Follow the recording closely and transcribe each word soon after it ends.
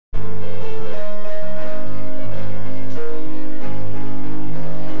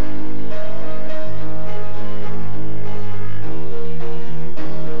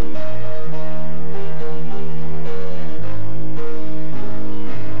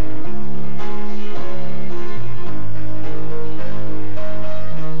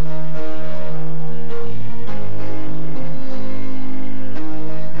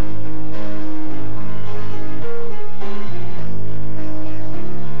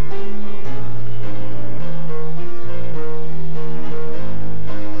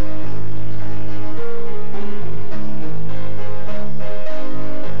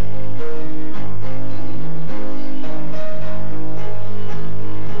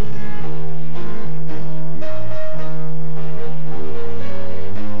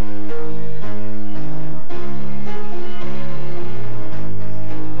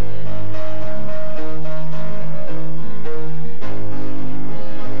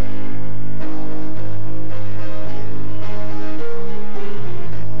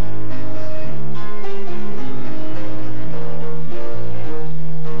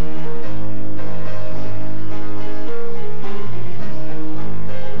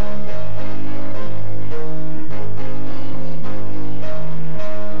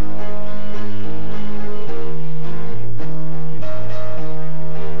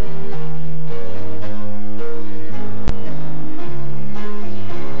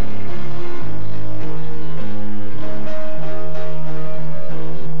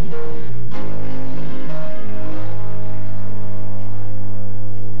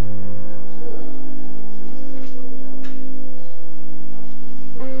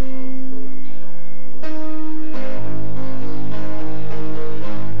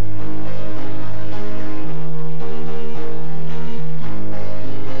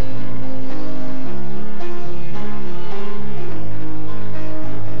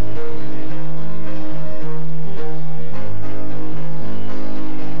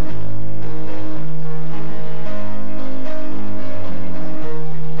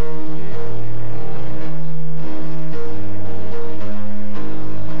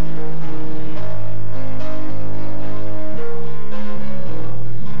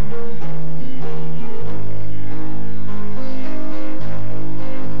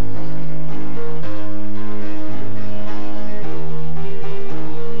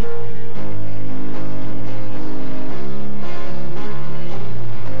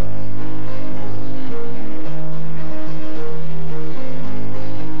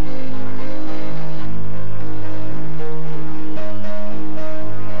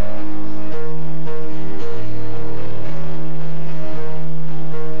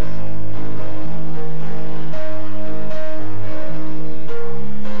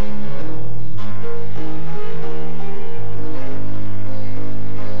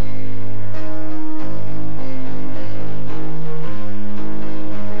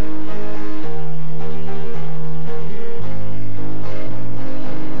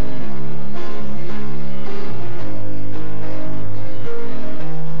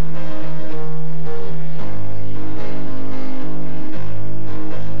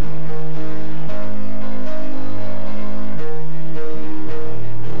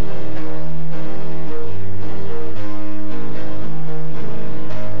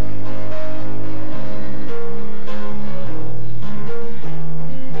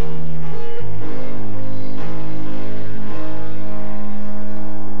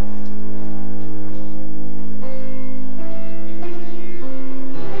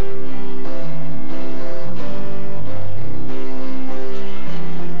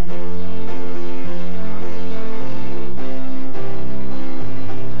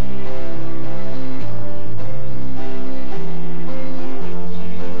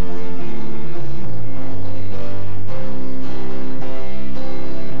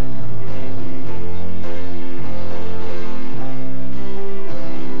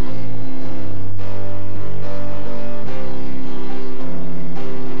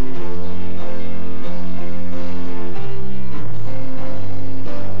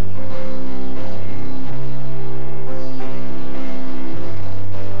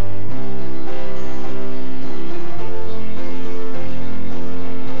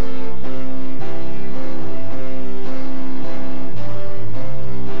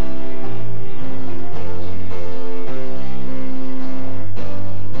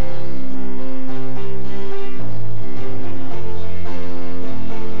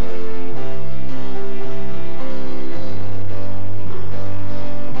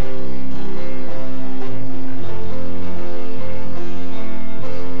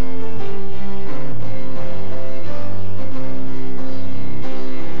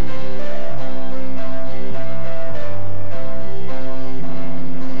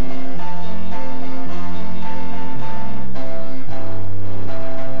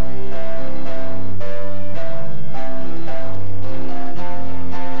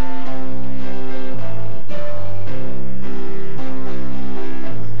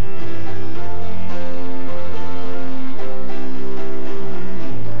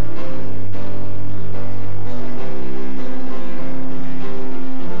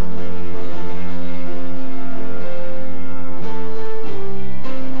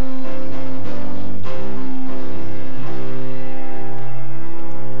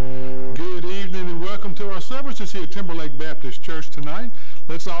church tonight.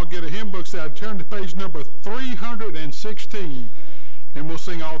 Let's all get a hymn book out. Turn to page number 316. And we'll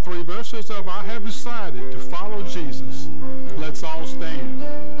sing all three verses of I Have Decided to Follow Jesus. Let's all stand.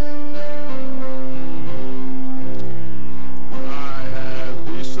 I have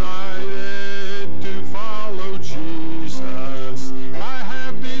decided to follow Jesus. I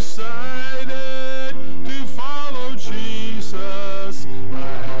have decided to follow Jesus. I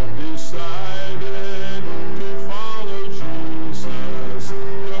have decided to follow Jesus.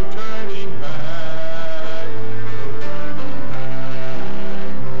 No turning back, no turning back.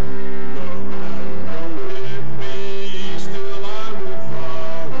 Though none go with me, still I will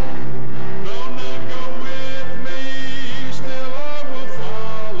follow. Though none go with me, still I will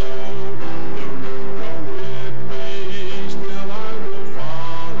follow. Though none go with me, still I will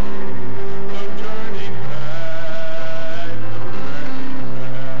follow. No turning back, no turning back.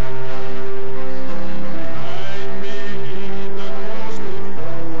 Behind me, the cross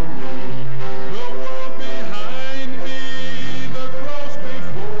before me. The world behind me, the cross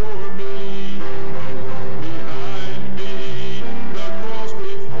before me. The world behind me, the cross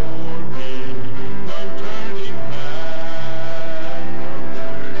before me. No turning back, no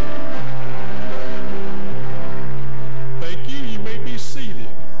turning back. Thank you. You may be seated.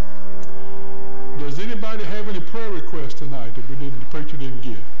 Does anybody have any prayer requests tonight that the preacher didn't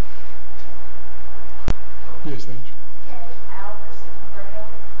get? Yes, Angel.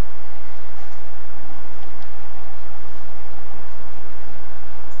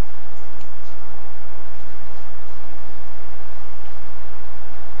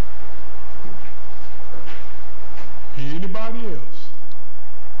 Anybody else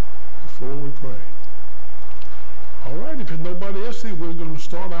before we pray? All right, if there's nobody else, then we're going to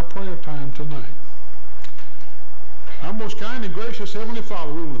start our prayer time tonight. Our most kind and gracious Heavenly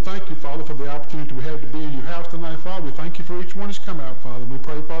Father, we want to thank you, Father, for the opportunity we have to be in your house tonight, Father. We thank you for each one that's come out, Father. We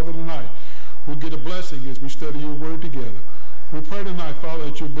pray, Father, tonight we'll get a blessing as we study your word together. We pray tonight, Father,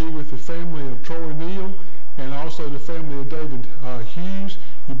 that you'll be with the family of Troy Neal and also the family of David Hughes.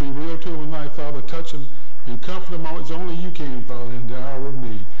 You'll be real to them tonight, Father. Touch them and comfort them as only you can, Father, in the hour of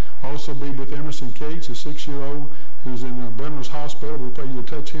need. Also be with Emerson Cates, a 6-year-old who's in Brenner's Hospital. We pray you'll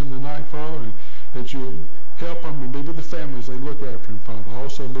touch him tonight, Father, and that you'll help him and be with the families they look after him, Father.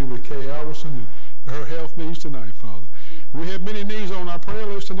 Also be with Kay Alverson and her health needs tonight, Father. We have many needs on our prayer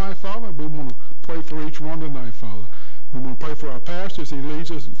list tonight, Father. We want to pray for each one tonight, Father. We want to pray for our pastor as he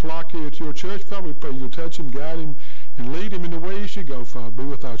leads us flock here to your church, Father. We pray you'll touch him, guide him, and lead him in the way he should go, Father. Be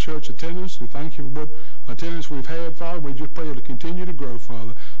with our church attendants. We thank you for what attendance we've had, Father. We just pray to continue to grow,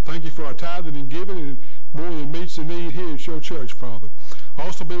 Father. Thank you for our tithing and giving, and more than meets the need here at your church, Father.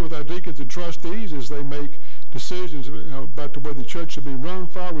 Also be with our deacons and trustees as they make decisions about the way the church should be run,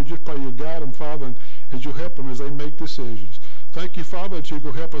 Father. We just pray you'll guide them, Father, and as you help them as they make decisions. Thank you, Father, that you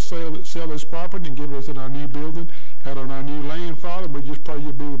will help us sell this property and give us in our new building, out on our new land, Father. We just pray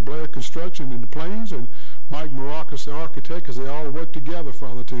you'll be with Blair Construction in the Plains and Mike Maracas, the architect, as they all work together,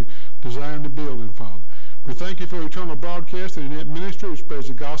 Father, to design the building, Father. We thank you for eternal broadcasting and that ministry which spreads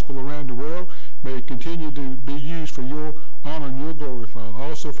the gospel around the world. May it continue to be used for your honor and your glory, Father.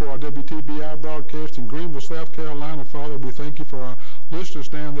 Also for our WTBI broadcast in Greenville, South Carolina, Father, we thank you for our listeners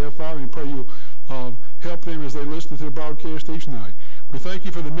down there, Father, and pray you'll help them as they listen to the broadcast each night. We thank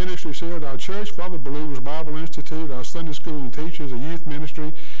you for the ministries here at our church, Father, Believers Bible Institute, our Sunday school and teachers, our youth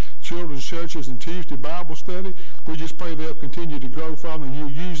ministry, children's churches, and Tuesday Bible study. We just pray they'll continue to grow, Father, and you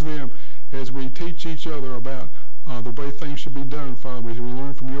use them as we teach each other about the way things should be done, Father, as we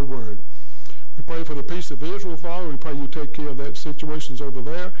learn from your word. We pray for the peace of Israel, Father. We pray you take care of that situations over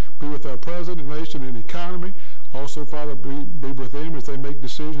there. Be with our president, nation, and economy. Also, Father, be with them as they make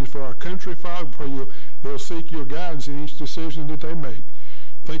decisions for our country, Father. We pray they'll seek your guidance in each decision that they make.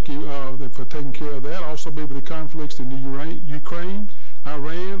 Thank you for taking care of that. Also be with the conflicts in Ukraine,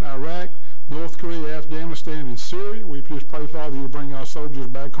 Iran, Iraq, North Korea, Afghanistan, and Syria. We just pray, Father, you'll bring our soldiers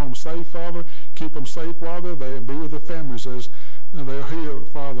back home safe, Father. Keep them safe while they're there. Be with the families as they're here,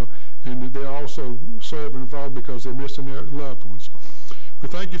 Father, and they're also serving, Father, because they're missing their loved ones. We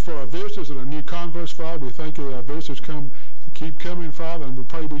thank you for our visitors and our new converts, Father. We thank you that our visitors keep coming, Father, and we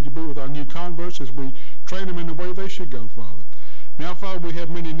pray would you be with our new converts as we train them in the way they should go, Father. Now, Father, we have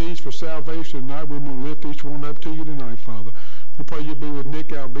many needs for salvation tonight. We want to lift each one up to you tonight, Father. We pray you be with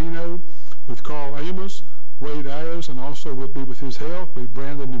Nick Albino, with Carl Amos, Wade Ayers, and also will be with his health, with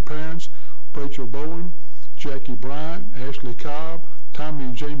Brandon and parents, Rachel Bowen, Jackie Bryant, Ashley Cobb, Tommy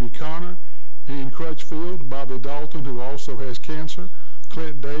and Jamie Connor, Ann Crutchfield, Bobby Dalton, who also has cancer,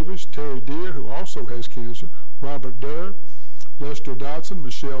 Clint Davis, Terry Deere, who also has cancer, Robert Durr, Lester Dodson,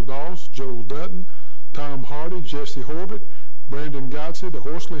 Michelle Dawes, Joel Dutton, Tom Hardy, Jesse Horbett, Brandon Godsey, the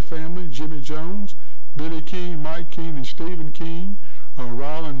Horsley family, Jimmy Jones, Billy Keene, Mike Keene, and Stephen Keene,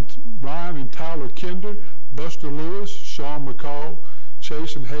 Ryan and Tyler Kinder, Buster Lewis, Sean McCall,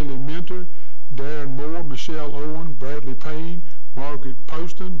 Chase and Haley Mentor, Darren Moore, Michelle Owen, Bradley Payne, Margaret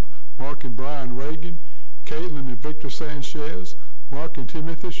Poston, Mark and Brian Reagan, Caitlin and Victor Sanchez, Mark and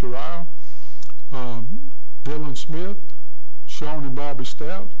Timothy Shariah, Dylan Smith, Sean and Bobby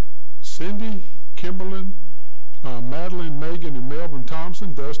Stout, Cindy, Kimberlyn, Madeline, Megan, and Melvin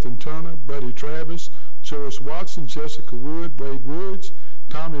Thompson, Dustin Turner, Buddy Travis, Joyce Watson, Jessica Wood, Wade Woods,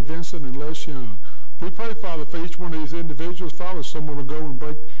 Tommy Vincent, and Les Young. We pray, Father, for each one of these individuals. Father, someone will go and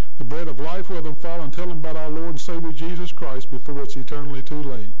break the bread of life with them, Father, and tell them about our Lord and Savior Jesus Christ before it's eternally too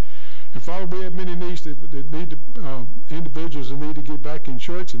late. And Father, we have many needs that need to, individuals that need to get back in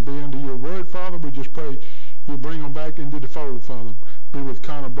church and be under your word, Father. We just pray you bring them back into the fold, Father. Be with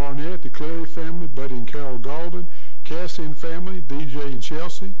Connor Barnett, the Cleary family, Buddy and Carol Galden, Cassie and family, DJ and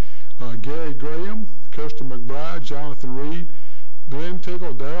Chelsea, Gary Graham, Kirsten McBride, Jonathan Reed, Glenn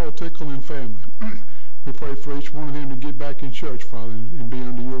Tickle, Darrell Tickle, and family. We pray for each one of them to get back in church, Father, and be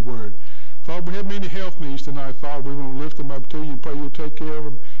under your word. Father, we have many health needs tonight, Father. We want to lift them up to you and pray you'll take care of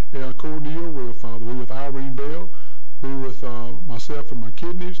them according to your will, Father. Be with Irene Bell, be with myself and my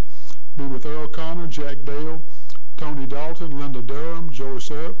kidneys, be with Earl Connor, Jack Dale, Tony Dalton, Linda Durham,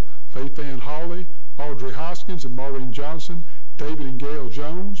 Joyce Earp, Faith Ann Hawley, Audrey Hoskins and Maureen Johnson, David and Gail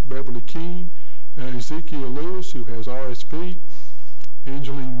Jones, Beverly Keene, Ezekiel Lewis, who has RSV,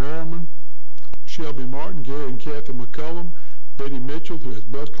 Angeline Merriman, Shelby Martin, Gary and Kathy McCullum, Betty Mitchell, who has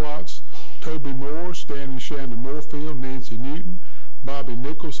blood clots, Toby Moore, Stan and Shannon Moorfield, Nancy Newton, Bobby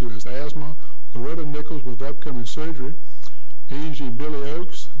Nichols, who has asthma, Loretta Nichols with upcoming surgery, Angie and Billy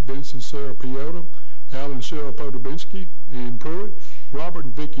Oakes, Vincent Sarah Piota, Alan Cheryl Podobinski, Ann Pruitt, Robert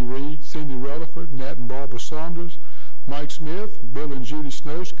and Vicki Reed, Cindy Rutherford, Nat and Barbara Saunders, Mike Smith, Bill and Judy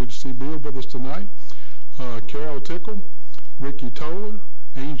Snows, good to see Bill with us tonight, Carol Tickle, Ricky Toller,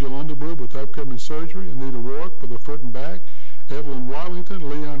 Angel Underwood with upcoming surgery, Anita Warwick with a foot and back, Evelyn Wallington,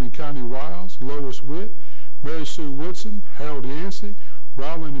 Leon and Connie Wiles, Lois Witt, Mary Sue Woodson, Harold Yancey,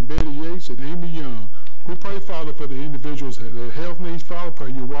 Ryland and Betty Yates, and Amy Young. We pray, Father, for the individuals that have health needs, Father.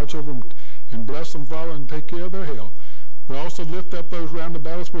 Pray you watch over them and bless them, Father, and take care of their health. We also lift up those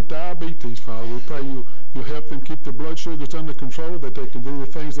roundabouts with diabetes, Father. We pray you'll help them keep their blood sugars under control, that they can do the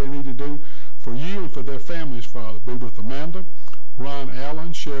things they need to do for you and for their families, Father. Be with Amanda, Ron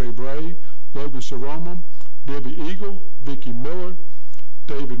Allen, Sherry Bray, Logan Saroma, Debbie Eagle, Vicki Miller,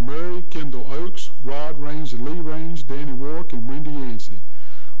 David Murray, Kendall Oakes, Rod Raines and Lee Raines, Danny Warwick, and Wendy Yancey.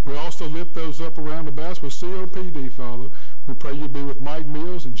 We also lift those up around the bouts with COPD, Father. We pray you be with Mike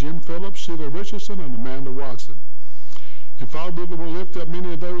Mills and Jim Phillips, Sheila Richardson, and Amanda Watson. And Father, we will lift up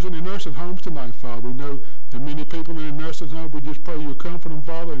many of those in the nursing homes tonight, Father. We know that many people in the nursing home, we just pray you comfort them,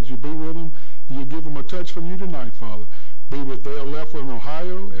 Father, as you be with them, and you give them a touch from you tonight, Father. Be with Dale Leffler in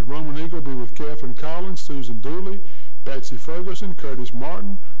Ohio. At Roman Eagle, be with Catherine Collins, Susan Dooley, Betsy Ferguson, Curtis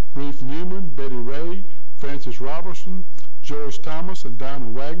Martin, Ruth Newman, Betty Ray, Francis Robertson, Joyce Thomas, and Dinah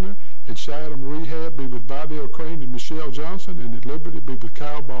Wagner. At Chatham Rehab, be with Vidal Crane and Michelle Johnson. And at Liberty, be with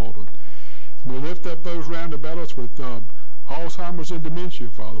Kyle Baldwin. And we lift up those roundabouts with Alzheimer's and dementia,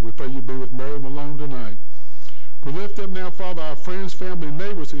 Father. We pray you be with Mary Malone tonight. We lift up now, Father, our friends, family, and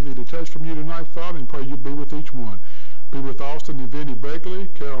neighbors who need a touch from you tonight, Father, and pray you be with each one. Be with Austin and Vinnie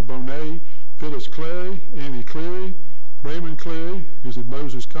Begley, Carol Bonet, Phyllis Clary, Annie Cleary, Raymond Cleary, who's at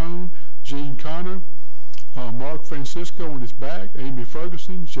Moses Cone, Gene Connor, Mark Francisco on his back, Amy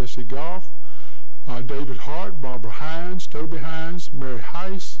Ferguson, Jesse Goff, David Hart, Barbara Hines, Toby Hines, Mary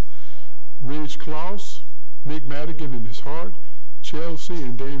Heiss, Ridge Kloss, Nick Madigan in his heart, Chelsea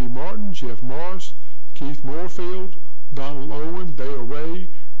and Danny Martin, Jeff Morris, Keith Moorfield, Donald Owen, Dale Ray,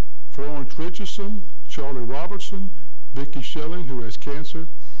 Florence Richardson, Charlie Robertson, Vicki Schilling, who has cancer,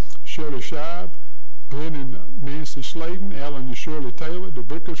 Shirley Shive, Glenn and Nancy Slayton, Alan and Shirley Taylor, the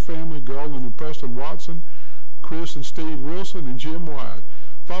Vickers family, Garland and Preston Watson, Chris and Steve Wilson, and Jim White.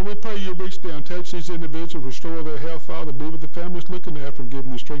 Father, we pray you reach down, touch these individuals, restore their health, Father, be with the families looking after them, give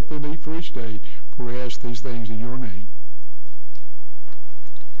them the strength they need for each day. For we ask these things in your name.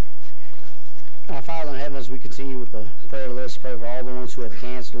 Our Father in heaven, as we continue with the prayer list, pray for all the ones who have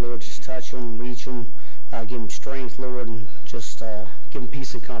cancer, Lord, just touch them, reach them, give them strength, Lord, and just give them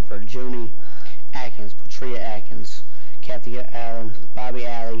peace and comfort. Joni Atkins, Patria Atkins, Kathy Allen, Bobby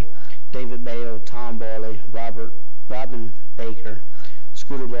Alley, David Bale, Tom Barley, Robin Baker,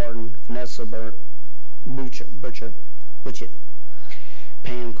 Scooter Barton, Vanessa Butchett,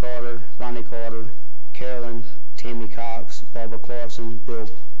 Pam Carter, Ronnie Carter, Carolyn, Tammy Cox, Barbara Clarkson, Bill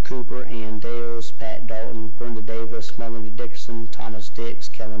Cooper, Ann Dales, Pat Dalton, Brenda Davis, Melanie Dickerson, Thomas Dix,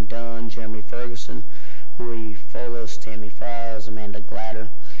 Kellen Dunn, Jeremy Ferguson, Marie Folis, Tammy Fries, Amanda Glatter,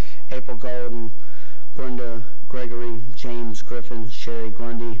 April Golden, Brenda Gregory, James Griffin, Sherry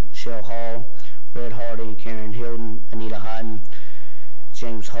Grundy, Michelle Hall, Red Hardy, Karen Hilden, Anita Hyden,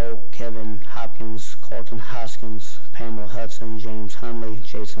 James Holt, Kevin Hopkins, Carlton Hoskins, Pamela Hudson, James Hunley,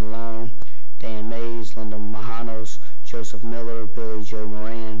 Jason Long, Dan Mays, Linda Mahanos, Joseph Miller, Billy Joe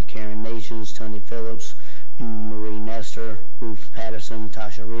Moran, Karen Nations, Tony Phillips, Marie Nestor, Ruth Patterson,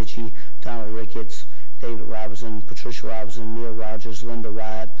 Tasha Ritchie, Donald Ricketts, David Robinson, Patricia Robinson, Neil Rogers, Linda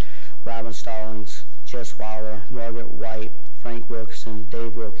Wyatt, Robin Stallings, Jess Waller, Margaret White, Frank Wilkinson,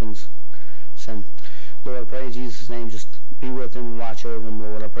 Dave Wilkinson. Lord, I pray in Jesus' name, just be with them and watch over them,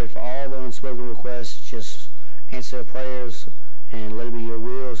 Lord. I pray for all the unspoken requests, just answer their prayers and let it be your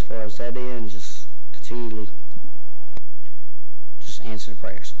will as far as that is, just continually just answer the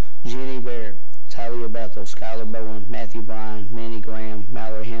prayers. Jenny Barrett, Talia Bethel, Skylar Bowen, Matthew Bryan, Manny Graham,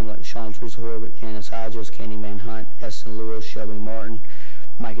 Mallory Hamlet, Sean Teresa Horbert, Janice Hodges, Kenny Van Hunt, Eston Lewis, Shelby Martin,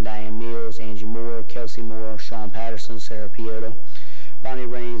 Micah Diane Mills, Angie Moore, Kelsey Moore, Sean Patterson, Sarah Piotto, Bonnie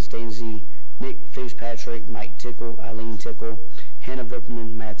Rains, Daisy, Nick Fitzpatrick, Mike Tickle, Eileen Tickle, Hannah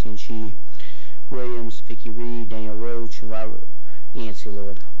Vipperman, Matthew and She, Williams, Vicky Reed, Daniel Roach, and Robert Yancey,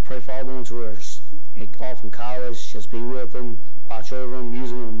 Lord. I pray for all the ones who are off in college, just be with them, watch over them, use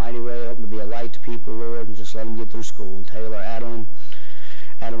them in a mighty way, help them to be a light to people, Lord, and just let them get through school. And Taylor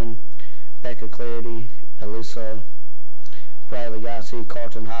Adelman, Becca Clarity, Alyssa, Bradley Gossie,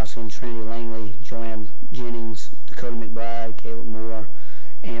 Carlton Hoskins, Trinity Langley, Joanne Jennings, Dakota McBride, Caleb Moore,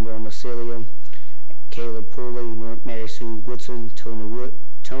 Amber Massilia, Caleb Pooley, Mary Sue Woodson,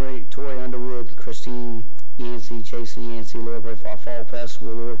 Tori Underwood, Christine Yancey, Jason Yancey. Lord, pray for our fall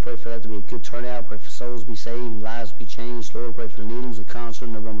festival. Lord, pray for that to be a good turnout. Pray for souls to be saved and lives to be changed. Lord, pray for the Needhams and concert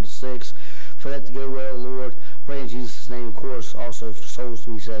November the 6th. For that to go well, Lord. Pray in Jesus' name, of course, also for souls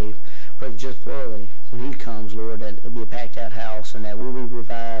to be saved. Pray for Jeff Worley when he comes, Lord, that it'll be a packed out house and that we'll be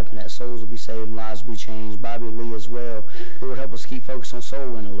revived and that souls will be saved and lives will be changed. Bobby Lee as well. Lord, help us keep focused on soul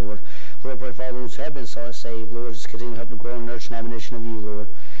winning, Lord. Lord, pray for all those who have been saved. Lord, just continue to help them grow and nurture and admonition of you, Lord.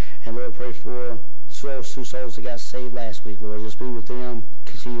 And Lord, pray for two souls that got saved last week, Lord. Just be with them.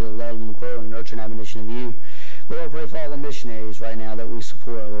 Continue to let them grow and nurture and admonition of you. Lord, I pray for all the missionaries right now that we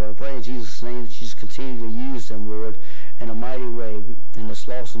support, Lord. I pray in Jesus' name that you just continue to use them, Lord, in a mighty way in this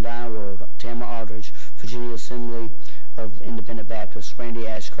lost and dying world. Tamara Aldridge, Virginia Assembly of Independent Baptists, Randy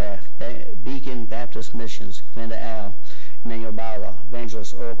Ashcraft, Beacon Baptist Missions, Glenda Al, Emmanuel Bala,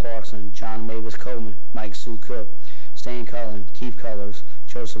 Evangelist Earl Clarkson, John Mavis Coleman, Mike Sue Cook, Stan Cullen, Keith Cullors,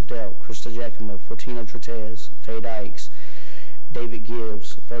 Joseph Delk, Krista Giacomo, Fortina Trotez, Faye Dykes, David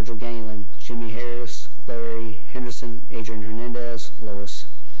Gibbs, Virgil Gainland, Jimmy Harris, Larry Henderson, Adrian Hernandez, Lewis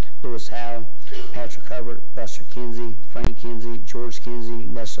Howe, Patrick Hubbard, Buster Kinsey, Frank Kinsey, George Kinsey,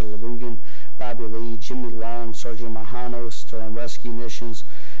 Nestor LeBugan, Bobby Lee, Jimmy Long, Sergio Mahano, Sterling Rescue Missions,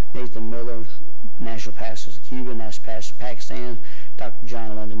 Nathan Miller, National Pastors of Cuba, National Pastors of Pakistan, Dr.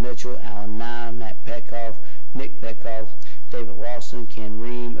 John London Mitchell, Alan Nye, Matt Petkoff, Nick Petkoff, David Rawson, Ken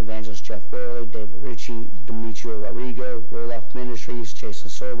Ream, Evangelist Jeff Worley, David Ritchie, Demetrio Rodrigo, Roloff Ministries, Jason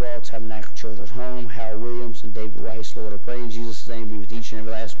Sorball, Tabernacle Children's Home, Hal Williams, and David Weiss. Lord, I pray in Jesus' name be with each and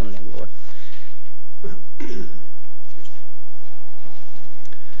every last one of them, Lord.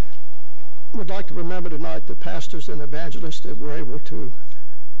 We'd like to remember tonight the pastors and evangelists that were able to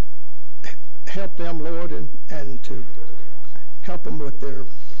help them, Lord, and to help them with their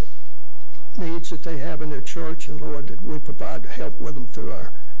needs that they have in their church, and Lord, that we provide help with them through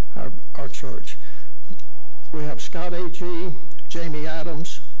our church. We have Scott A.G., Jamie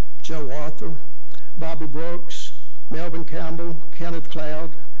Adams, Joe Arthur, Bobby Brooks, Melvin Campbell, Kenneth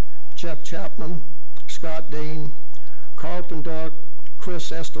Cloud, Jeff Chapman, Scott Dean, Carlton Duck,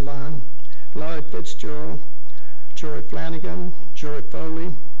 Chris Esterline, Larry Fitzgerald, Jerry Flanagan, Jerry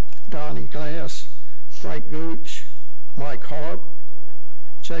Foley, Donnie Glass, Frank Gooch, Mike Harp,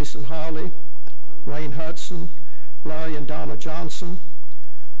 Jason Holly, Wayne Hudson, Larry and Donna Johnson,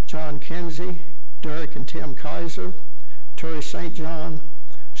 John Kinsey, Derek and Tim Kaiser, Terry St. John,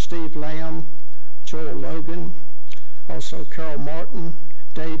 Steve Lamb, Joel Logan, also Carol Martin,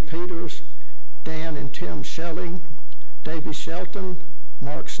 Dave Peters, Dan and Tim Shelley, Davey Shelton,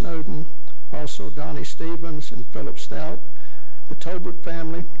 Mark Snowden, also Donnie Stevens and Philip Stout, the Tolbert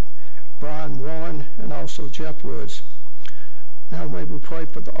family, Brian Warren, and also Jeff Woods. Now may we pray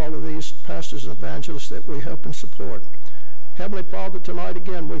for all of these pastors and evangelists that we help and support. Heavenly Father, tonight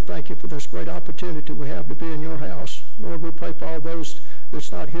again we thank you for this great opportunity we have to be in your house. Lord, we pray for all those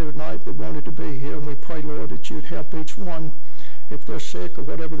that's not here tonight that wanted to be here, and we pray, Lord, that you'd help each one if they're sick or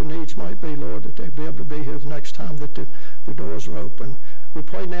whatever the needs might be, Lord, that they'll be able to be here the next time that the doors are open. We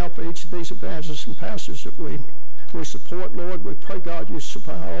pray now for each of these evangelists and pastors that we support, Lord. We pray, God, you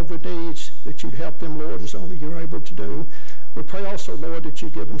supply all the needs, that you'd help them, Lord, as only you're able to do. We pray also, Lord, that you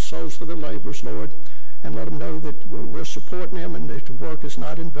give them souls for their labors, Lord, and let them know that we're supporting them and that the work is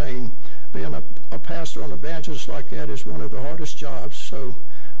not in vain. Being a pastor or an evangelist like that is one of the hardest jobs. So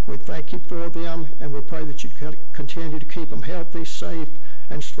we thank you for them, and we pray that you continue to keep them healthy, safe,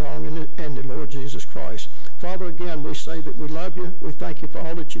 and strong in the Lord Jesus Christ. Father, again, we say that we love you. We thank you for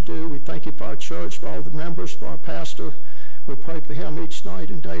all that you do. We thank you for our church, for all the members, for our pastor. We pray for him each night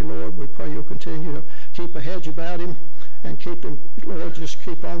and day, Lord. We pray you'll continue to keep a hedge about him and keep him, Lord, just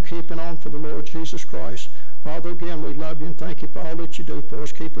keep on keeping on for the Lord Jesus Christ. Father, again, we love you and thank you for all that you do for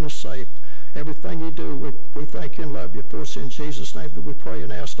us, keeping us safe. Everything you do, we thank you and love you. For us in Jesus' name that we pray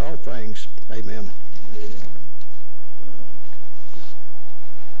and ask all things. Amen.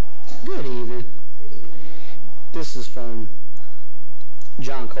 Good evening. This is from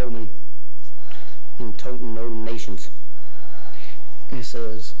John Coleman in Total Northern Nations. It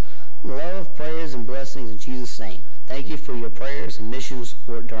says, love, prayers, and blessings in Jesus' name. Thank you for your prayers and mission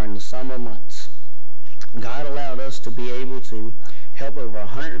support during the summer months. God allowed us to be able to help over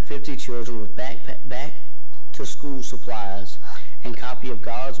 150 children with back to school supplies and copy of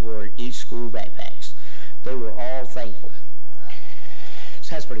God's Word in each school backpacks. They were all thankful.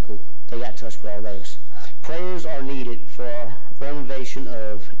 So that's pretty cool. They got touched with all those. Prayers are needed for renovation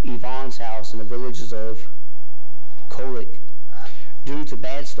of Yvonne's house in the villages of Kolik. Due to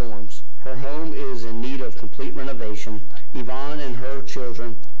bad storms, her home is in need of complete renovation. Yvonne and her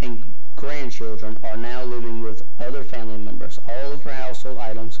children and grandchildren are now living with other family members. All of her household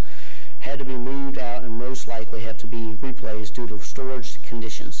items had to be moved out and most likely have to be replaced due to storage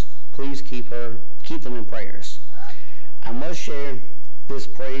conditions. Please keep them in prayers. I must share this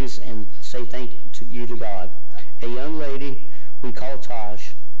praise and say thank you to God. A young lady we call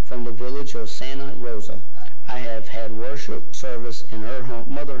Tosh from the village of Santa Rosa. I have had worship service in her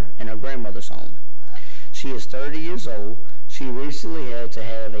mother and her grandmother's home. She is 30 years old. She recently had to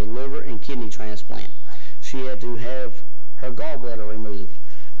have a liver and kidney transplant. She had to have her gallbladder removed.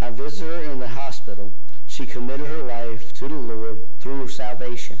 I visited her in the hospital. She committed her life to the Lord through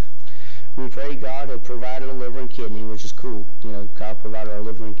salvation. We pray God had provided a liver and kidney, which is cool. You know, God provided our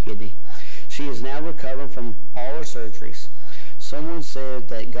liver and kidney. She is now recovering from all her surgeries. Someone said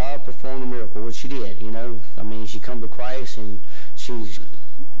that God performed a miracle, which she did, you know. I mean, she come to Christ and she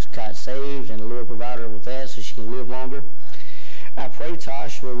got saved, and the Lord provided her with that so she can live longer. I pray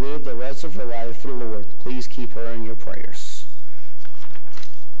Tosh will live the rest of her life for the Lord. Please keep her in your prayers.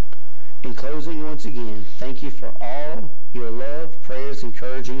 In closing, once again, thank you for all your love, prayers,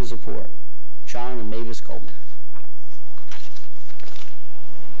 encouraging, and support. John and Mavis Coleman.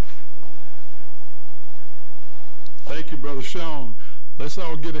 Thank you, Brother Sean. Let's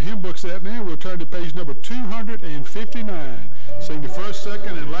all get a hymn book set now. We'll turn to page number 259. Sing the first,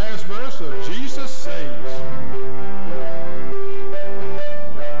 second, and last verse of Jesus Saves.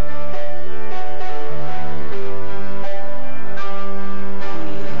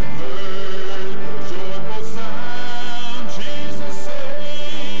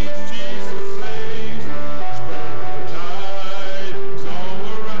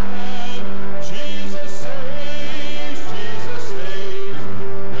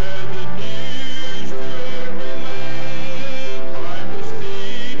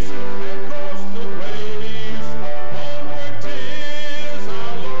 Across the waves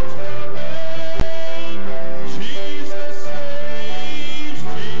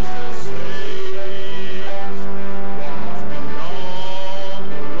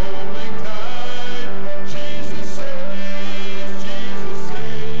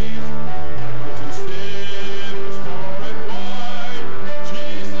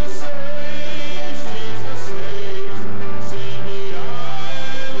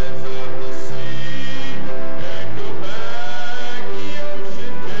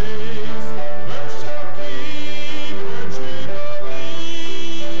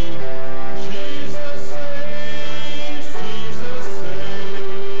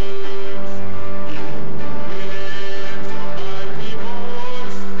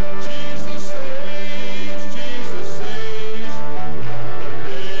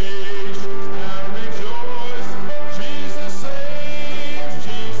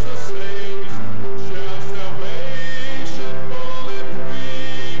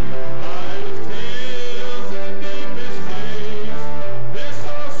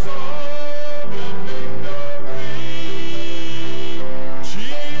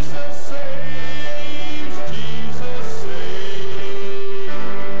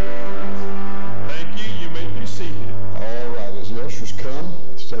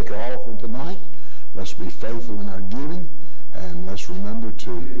let's be faithful in our giving, and let's remember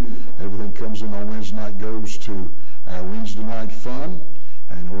to, everything comes in on Wednesday night goes to our Wednesday night fund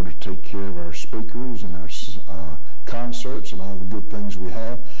in order to take care of our speakers and our concerts and all the good things we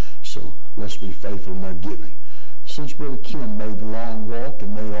have. So let's be faithful in our giving. Since Brother Ken made the long walk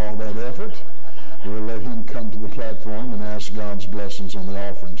and made all that effort, we'll let him come to the platform and ask God's blessings on the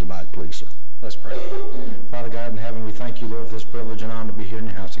offering tonight, please, sir. Let's pray. Father God in heaven, we thank you, Lord, for this privilege and honor to be here in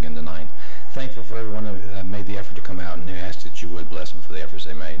your house again tonight. Thankful for everyone that made the effort to come out, and we ask that you would bless them for the efforts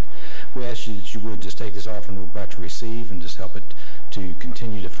they made. We ask you that you would just take this offering we're about to receive and just help it to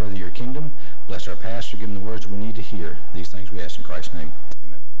continue to further your kingdom. Bless our pastor, give him the words we need to hear. These things we ask in Christ's name.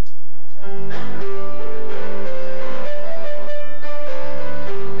 Amen.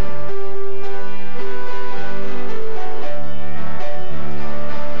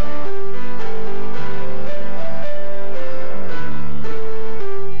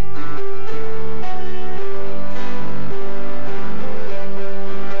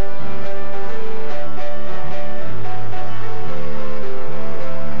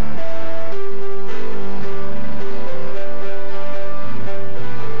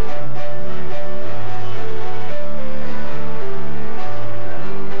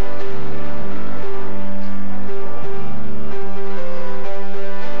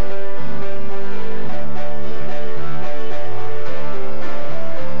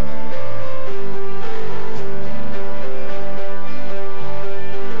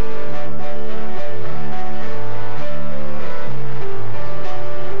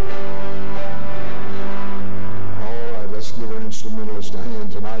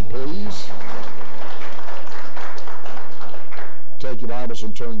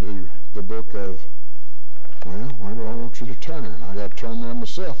 And turn to the book of, well, where do I want you to turn? I got to turn there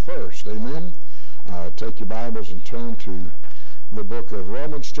myself first, amen? Take your Bibles and turn to the book of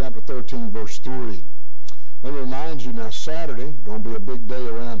Romans chapter 13, verse 3. Let me remind you now, Saturday, going to be a big day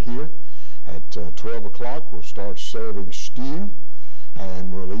around here. At 12 o'clock, we'll start serving stew,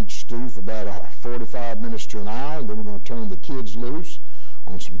 and we'll eat stew for about 45 minutes to an hour, and then we're going to turn the kids loose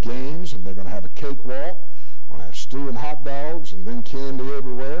on some games, and they're going to have a cakewalk. We'll have stew and hot dogs and then candy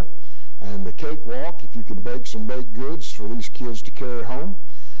everywhere. And the cakewalk, if you can bake some baked goods for these kids to carry home,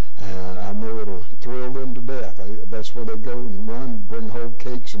 and I know it'll thrill them to death. That's where they go and run, bring home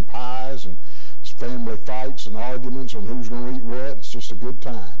cakes and pies and family fights and arguments on who's going to eat what. It's just a good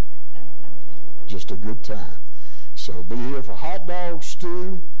time. Just a good time. So be here for hot dogs,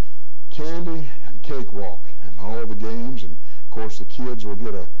 stew, candy, and cakewalk, and all the games. And, of course, the kids will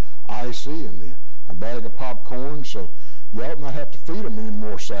get a icy and a bag of popcorn, so you ought not have to feed them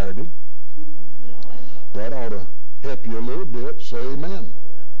anymore Saturday. That ought to help you a little bit. Say amen.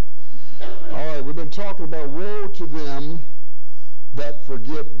 All right, we've been talking about woe to them that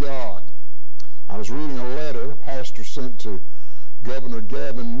forget God. I was reading a letter a pastor sent to Governor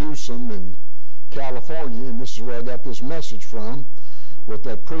Gavin Newsom in California, and this is where I got this message from, what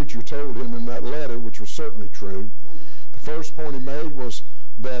that preacher told him in that letter, which was certainly true. The first point he made was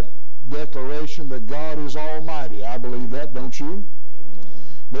that declaration that God is almighty. I believe that, don't you?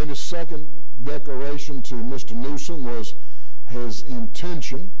 Then his second declaration to Mr. Newsom was his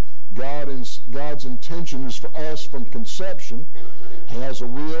intention. God's intention is for us from conception. He has a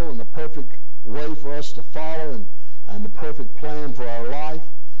will and a perfect way for us to follow and the perfect plan for our life.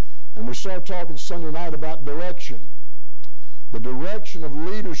 And we started talking Sunday night about direction. The direction of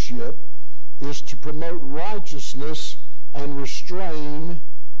leadership is to promote righteousness and restrain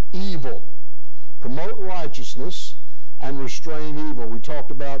evil. Promote righteousness and restrain evil. We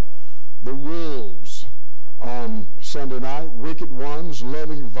talked about the wolves on Sunday night, wicked ones,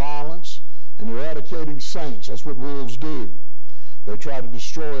 loving violence, and eradicating saints. That's what wolves do. They try to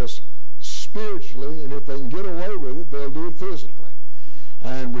destroy us spiritually, and if they can get away with it, they'll do it physically.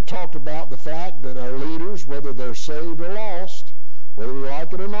 And we talked about the fact that our leaders, whether they're saved or lost, whether we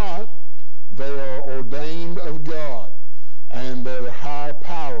like it or not, they are ordained of God. And they're higher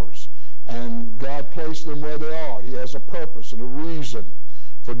powers, and God placed them where they are. He has a purpose and a reason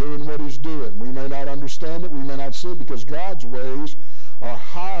for doing what he's doing. We may not understand it, we may not see it, because God's ways are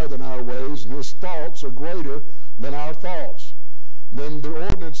higher than our ways, and his thoughts are greater than our thoughts. Then the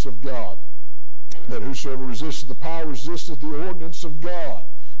ordinance of God, that whosoever resisteth the power resisteth the ordinance of God.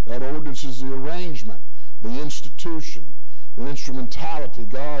 That ordinance is the arrangement, the institution, the instrumentality.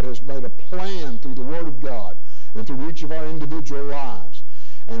 God has made a plan through the Word of God and through each of our individual lives.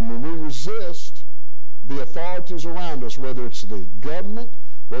 And when we resist the authorities around us, whether it's the government,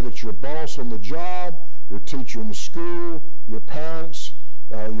 whether it's your boss on the job, your teacher in the school, your parents,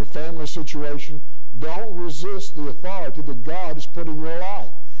 your family situation, don't resist the authority that God has put in your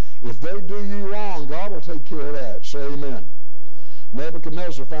life. If they do you wrong, God will take care of that. Say amen.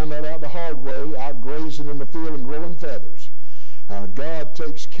 Nebuchadnezzar found that out the hard way, out grazing in the field and growing feathers. God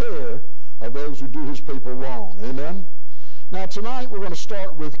takes care of those who do his people wrong. Amen? Now tonight we're going to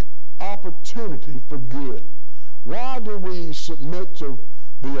start with opportunity for good. Why do we submit to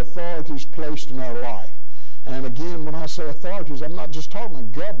the authorities placed in our life? And again, when I say authorities, I'm not just talking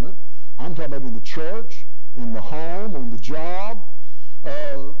about government. I'm talking about in the church, in the home, on the job.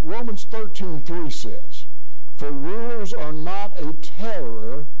 Romans 13:3 says, "For rulers are not a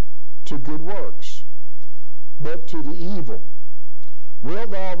terror to good works, but to the evil.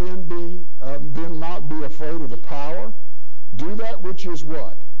 Wilt thou then not be afraid of the power? Do that which is"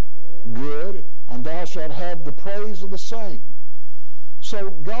 what? Good, and thou shalt have the praise of the same.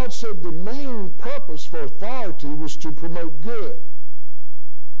 So God said the main purpose for authority was to promote good.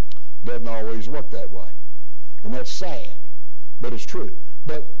 Doesn't always work that way, and that's sad, but it's true.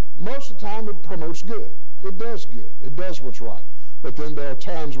 But most of the time it promotes good. It does good. It does what's right. But then there are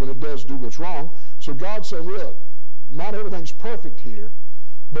times when it does do what's wrong. So God said, look, not everything's perfect here,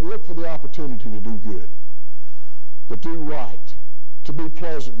 but look for the opportunity to do good, to do right, to be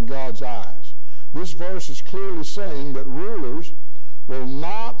pleasant in God's eyes. This verse is clearly saying that rulers will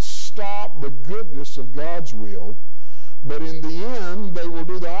not stop the goodness of God's will, but in the end they will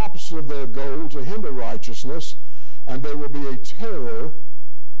do the opposite of their goal to hinder righteousness, and they will be a terror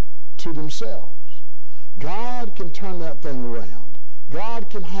to themselves. God can turn that thing around. God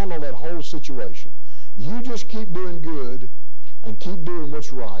can handle that whole situation. You just keep doing good and keep doing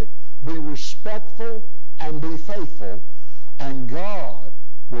what's right. Be respectful and be faithful, and God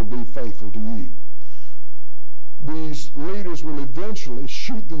will be faithful to you. These leaders will eventually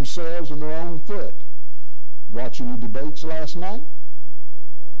shoot themselves in their own foot. Watching the debates last night?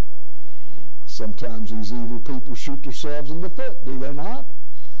 Sometimes these evil people shoot themselves in the foot, do they not?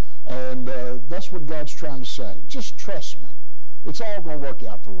 And that's what God's trying to say. Just trust me. It's all going to work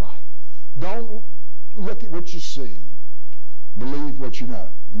out for right. Don't look at what you see. Believe what you know.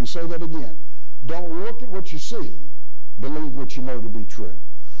 Let me say that again. Don't look at what you see. Believe what you know to be true.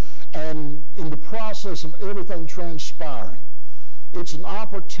 And in the process of everything transpiring, it's an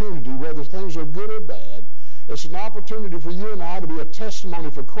opportunity, whether things are good or bad, it's an opportunity for you and I to be a testimony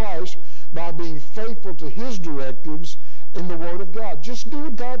for Christ by being faithful to his directives in the Word of God. Just do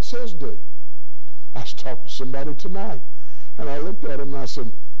what God says do. I was talking to somebody tonight, and I looked at him and I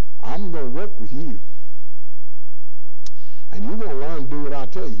said, I'm going to work with you. And you're going to learn to do what I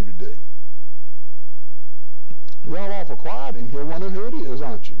tell you to do. You're all awful quiet in here wondering who it is,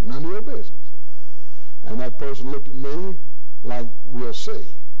 aren't you? None of your business. And that person looked at me like, we'll see.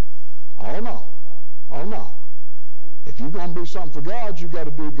 Oh, no. Oh, no. If you're going to do something for God, you've got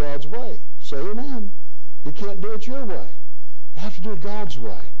to do it God's way. Say amen. You can't do it your way. You have to do it God's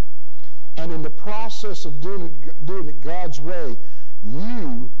way. And in the process of doing it God's way,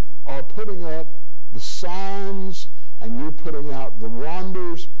 you are putting up the signs and you're putting out the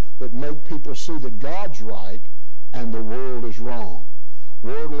wonders that make people see that God's right and the world is wrong.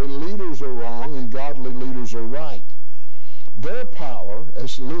 Worldly leaders are wrong and godly leaders are right. Their power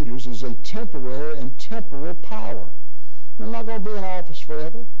as leaders is a temporary and temporal power. They're not going to be in office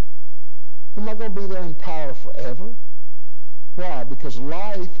forever. They're not going to be there in power forever. Why? Because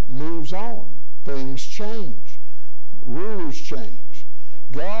life moves on. Things change. Rulers change.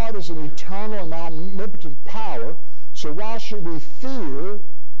 God is an eternal and omnipotent power, so why should we fear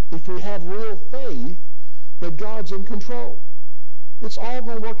if we have real faith that God's in control? It's all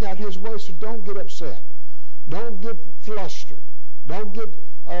going to work out his way, so don't get upset. Don't get flustered. Don't get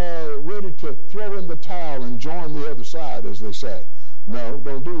ready to throw in the towel and join the other side, as they say. No,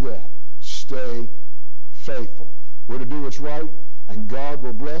 don't do that. Stay faithful. We're to do what's right, and God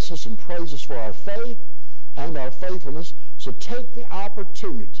will bless us and praise us for our faith and our faithfulness. So take the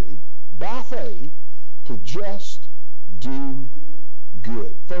opportunity, by faith, to just do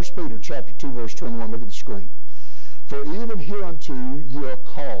good. 1 Peter chapter 2, verse 21. Look at the screen. For even hereunto you are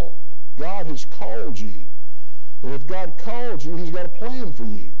called. God has called you. And if God called you, he's got a plan for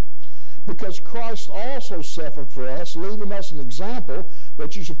you. Because Christ also suffered for us, leaving us an example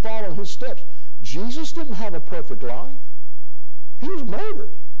that you should follow in his steps. Jesus didn't have a perfect life. He was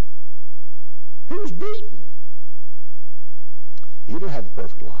murdered. He was beaten. He didn't have a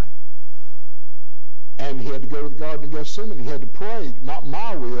perfect life. And he had to go to the Garden of Gethsemane. He had to pray, not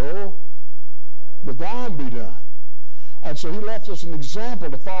my will, but thine be done. And so he left us an example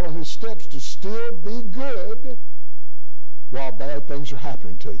to follow in his steps, to still be good while bad things are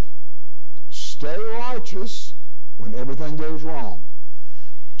happening to you. Stay righteous when everything goes wrong.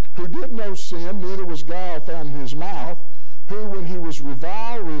 Who did no sin, neither was guile found in his mouth, who when he was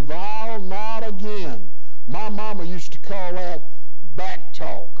reviled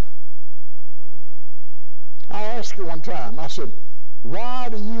time. I said, why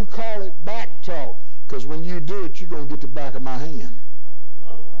do you call it back talk? Because when you do it, you're going to get the back of my hand.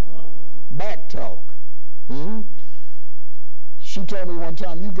 Back talk. She told me one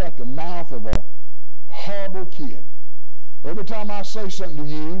time, you got the mouth of a horrible kid. Every time I say something to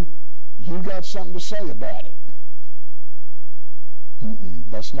you, you got something to say about it.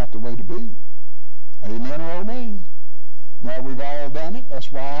 That's not the way to be. Amen or amen. Now, we've all done it.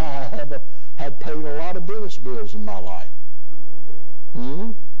 That's why I have paid a lot of dentist bills in my life.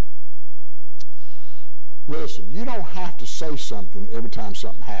 Listen, you don't have to say something every time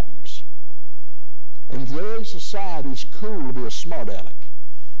something happens. In today's society, it's cool to be a smart aleck.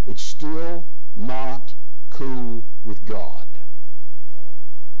 It's still not cool with God.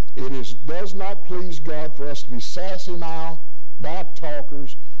 It does not please God for us to be sassy mouth, back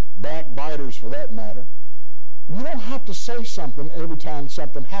talkers, backbiters for that matter. You don't have to say something every time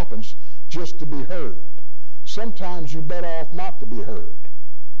something happens just to be heard. Sometimes you're better off not to be heard.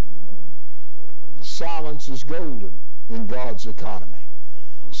 Silence is golden in God's economy.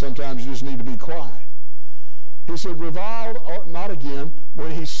 Sometimes you just need to be quiet. He said, reviled not again.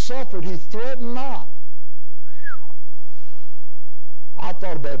 When he suffered, he threatened not. I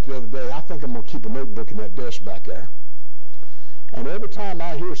thought about it the other day. I think I'm going to keep a notebook in that desk back there. And every time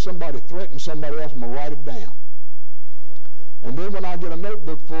I hear somebody threaten somebody else, I'm going to write it down. And then when I get a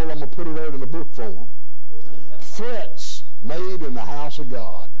notebook full, I'm going to put it out in a book form. Threats made in the house of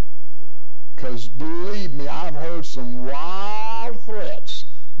God. Because believe me, I've heard some wild threats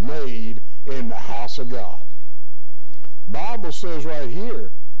made in the house of God. The Bible says right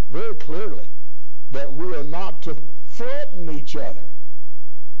here very clearly that we are not to threaten each other.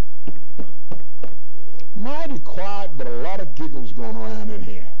 Mighty quiet, but a lot of giggles going around in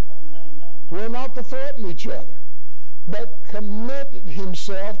here. We're not to threaten each other, but committed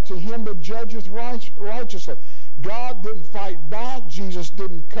himself to him that judgeth righteously. God didn't fight back. Jesus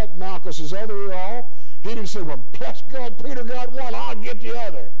didn't cut Malchus's other ear off. He didn't say, well, bless God, Peter got one, I'll get the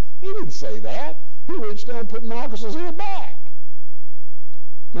other. He didn't say that. He reached down and put Malchus's ear back.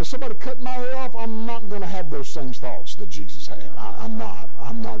 Now, somebody cut my ear off, I'm not going to have those same thoughts that Jesus had. I'm not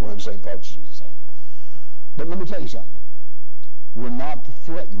going to have the same thoughts Jesus had. But let me tell you something. We're not to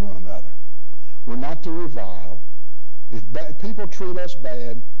threaten one another. We're not to revile. If people treat us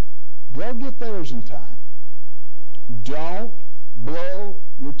bad, they'll get theirs in time. Don't blow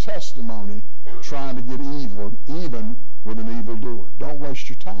your testimony trying to get even with an evildoer. Don't waste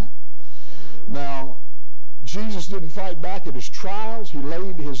your time. Now, Jesus didn't fight back at his trials. He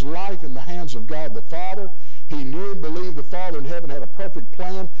laid his life in the hands of God the Father. He knew and believed the Father in heaven had a perfect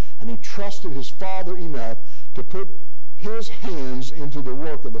plan, and he trusted his Father enough to put his hands into the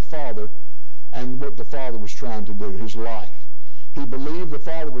work of the Father and what the Father was trying to do, his life. He believed the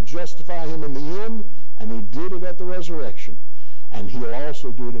Father would justify him in the end, and he did it at the resurrection. And he'll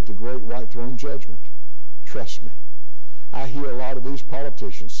also do it at the great white throne judgment. Trust me. I hear a lot of these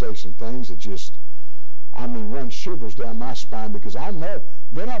politicians say some things that just, run shivers down my spine, because I know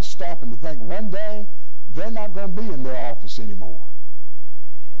they're not stopping to think one day they're not going to be in their office anymore.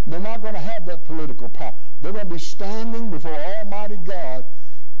 They're not going to have that political power. They're going to be standing before Almighty God,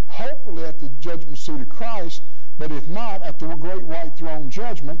 hopefully at the judgment seat of Christ, but if not, at the great white throne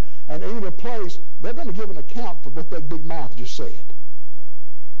judgment. And either place, they're going to give an account for what that big mouth just said.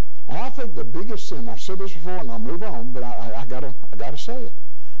 And I think the biggest sin, I've said this before and I'll move on, but I gotta say it.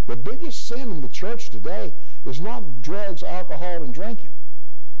 The biggest sin in the church today is not drugs, alcohol, and drinking.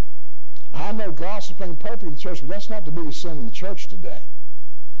 I know gossip ain't perfect in the church, but that's not the biggest sin in the church today.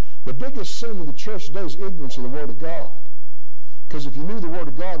 The biggest sin in the church today is ignorance of the Word of God. Because if you knew the Word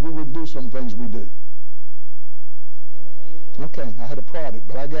of God, we wouldn't do some things we do. Okay, I had to prod it,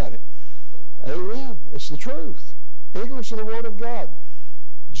 but I got it. Amen. It's the truth. Ignorance of the Word of God.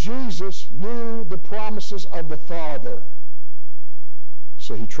 Jesus knew the promises of the Father,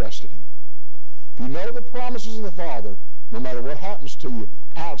 so he trusted him. If you know the promises of the Father, no matter what happens to you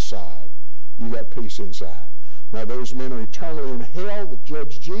outside, you got peace inside. Now, those men are eternally in hell that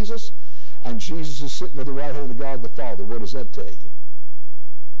judge Jesus, and Jesus is sitting at the right hand of God the Father. What does that tell you?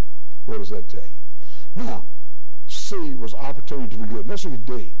 What does that tell you? Now, C was opportunity for good. Let's look at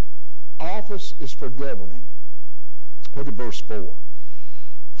D. Office is for governing. Look at verse 4.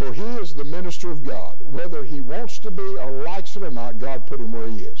 For he is the minister of God. Whether he wants to be or likes it or not, God put him where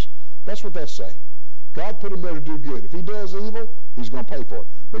he is. That's what that's saying. God put him there to do good. If he does evil, he's going to pay for it.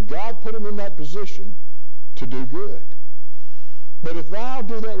 But God put him in that position to do good. But if thou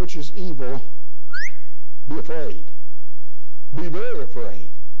do that which is evil, be afraid. Be very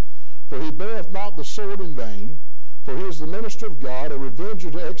afraid. For he beareth not the sword in vain, for he is the minister of God, a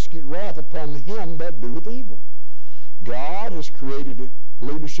revenger to execute wrath upon him that doeth evil. God has created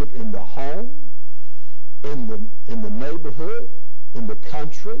leadership in the home, in the neighborhood, in the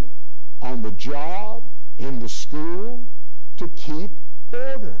country, on the job, in the school, to keep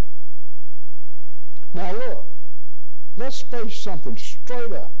order. Now look, let's face something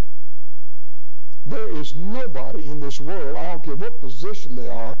straight up. There is nobody in this world, I don't care what position they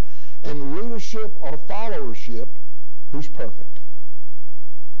are, in leadership or followership, who's perfect.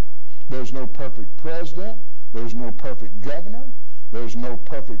 There's no perfect president. There's no perfect governor. There's no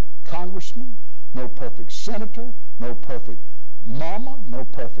perfect congressman. No perfect senator. No perfect mama. No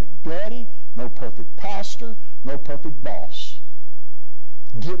perfect daddy. No perfect pastor. No perfect boss.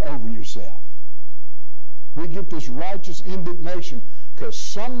 Get over yourself. We get this righteous indignation because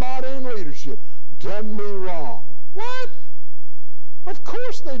somebody in leadership done me wrong. What? Of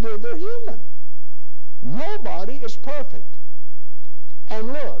course they did. They're human. Nobody is perfect.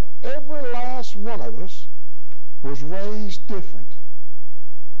 And look, every last one of us was raised different.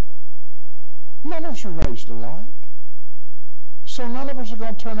 None of us are raised alike. So none of us are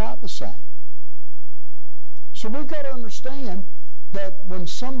going to turn out the same. So we've got to understand that when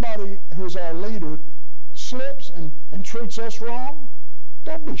somebody who's our leader slips and treats us wrong,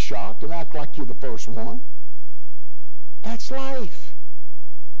 don't be shocked and act like you're the first one. That's life.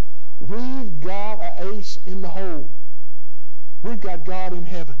 We've got an ace in the hole. We've got God in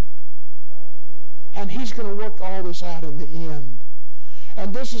heaven. And He's going to work all this out in the end.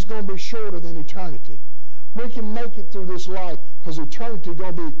 And this is going to be shorter than eternity. We can make it through this life because eternity is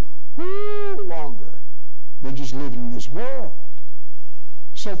going to be longer than just living in this world.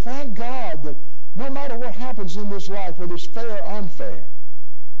 So thank God that no matter what happens in this life, whether it's fair or unfair.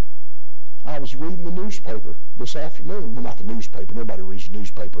 I was reading the newspaper this afternoon. Well, not the newspaper. Nobody reads the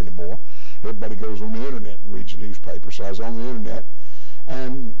newspaper anymore. Everybody goes on the internet and reads the newspaper. So I was on the internet.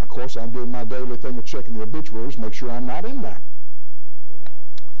 And, of course, I'm doing my daily thing of checking the obituaries, make sure I'm not in there.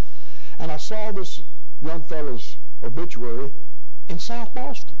 And I saw this young fellow's obituary in South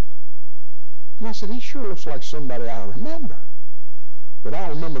Boston. And I said, he sure looks like somebody I remember. But I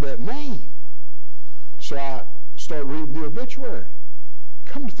don't remember that name. So I started reading the obituary.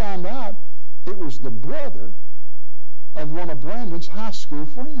 Come to find out, it was the brother of one of Brandon's high school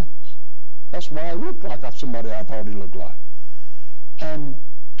friends. That's why he looked like somebody I thought he looked like. And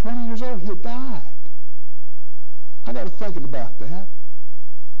 20 years old, he had died. I got to thinking about that.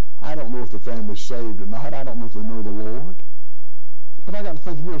 I don't know if the family's saved or not. I don't know if they know the Lord. But I got to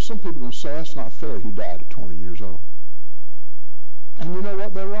thinking, some people are going to say, that's not fair. He died at 20 years old. And you know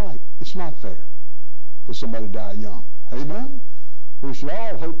what? They're right. It's not fair for somebody to die young. Amen? We should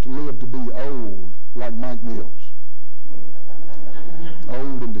all hope to live to be old like Mike Mills.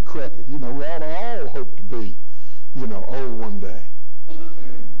 Old and decrepit. We ought to all hope to be, old one day.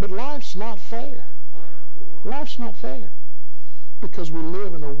 But life's not fair. Life's not fair because we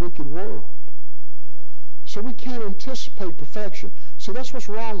live in a wicked world. So we can't anticipate perfection. See, that's what's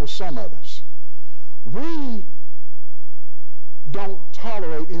wrong with some of us. We don't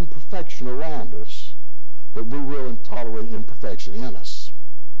tolerate imperfection around us, but we will tolerate imperfection in us.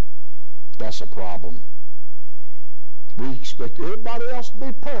 That's a problem. We expect everybody else to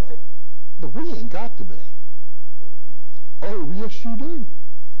be perfect, but we ain't got to be. Oh, yes, you do.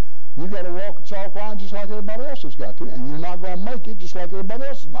 You got to walk a chalk line just like everybody else has got to, and you're not going to make it just like everybody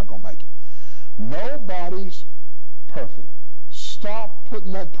else is not going to make it. Nobody's perfect. Stop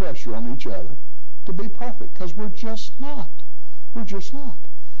putting that pressure on each other to be perfect, because we're just not. We're just not.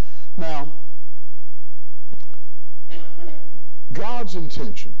 Now, God's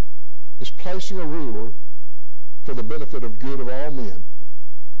intention is placing a ruler for the benefit of good of all men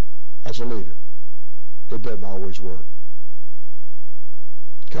as a leader. It doesn't always work.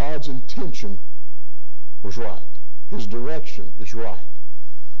 God's intention was right. His direction is right.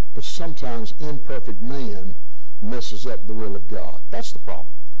 But sometimes imperfect man messes up the will of God. That's the problem.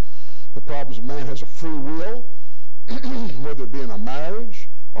 The problem is man has a free will, whether it be in a marriage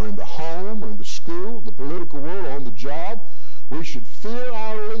or in the home or in the school, the political world, or on the job. We should fear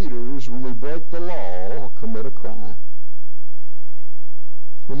our leaders when we break the law or commit a crime.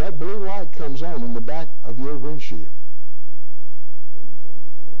 When that blue light comes on in the back of your windshield,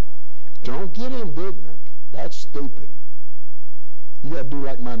 don't get indignant. That's stupid. You got to do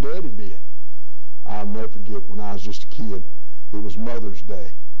like my daddy did. I'll never forget when I was just a kid. It was Mother's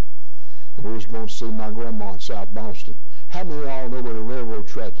Day. And we was going to see my grandma in South Boston. How many of y'all know where the railroad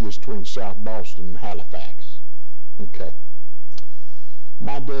track is between South Boston and Halifax? Okay.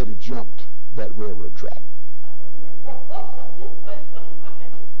 My daddy jumped that railroad track.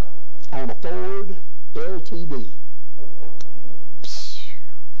 On a Ford LTD.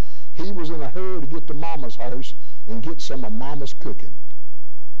 He was in a hurry to get to Mama's house, and get some of Mama's cooking.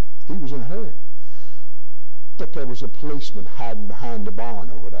 He was in a hurry. But there was a policeman hiding behind the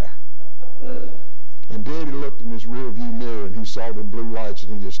barn over there. And Daddy looked in his rearview mirror and he saw them blue lights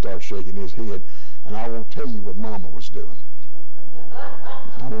and he just started shaking his head. And I won't tell you what Mama was doing.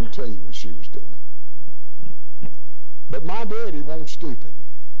 I won't tell you what she was doing. But my daddy wasn't stupid.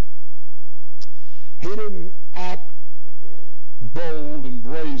 He didn't act bold and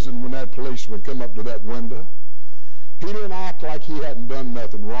brazen when that policeman come up to that window. He didn't act like he hadn't done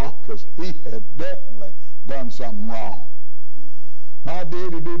nothing wrong, because he had definitely done something wrong. My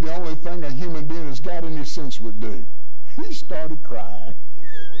daddy did the only thing a human being that's got any sense would do. He started crying.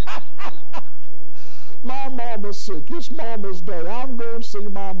 My mama's sick. It's Mama's day. I'm going to see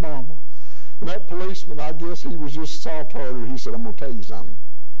my mama. And that policeman, I guess he was just soft-hearted. He said, I'm going to tell you something.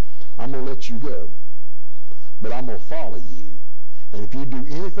 I'm going to let you go, but I'm going to follow you. And if you do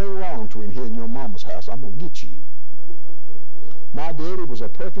anything wrong between here and your mama's house, I'm going to get you. My daddy was a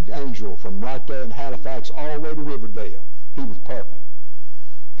perfect angel from right there in Halifax all the way to Riverdale. He was perfect.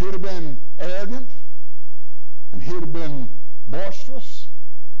 If he'd have been arrogant, and he'd have been boisterous,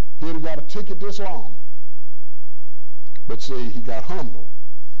 he'd have got a ticket this long. But see, he got humble.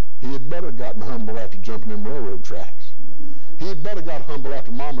 He had better gotten humble after jumping in railroad tracks. He had better got humble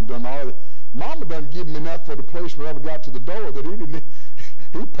after Mama done already. Mama done give him enough for the policeman ever got to the door that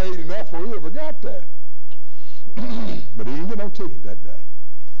he paid enough before he ever got there. But he didn't get no ticket that day.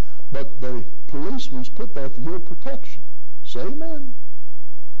 But the policeman's put there for your protection. Say amen.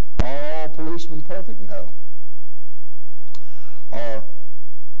 Are all policemen perfect? No. Are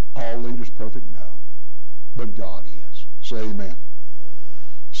all leaders perfect? No. But God is. Say amen.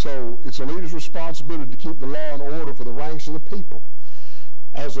 So it's a leader's responsibility to keep the law and order for the ranks of the people.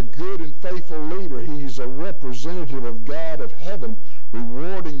 As a good and faithful leader, he's a representative of God of heaven,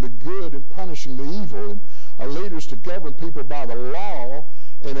 rewarding the good and punishing the evil. And a leader is to govern people by the law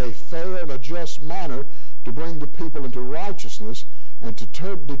in a fair and a just manner to bring the people into righteousness and to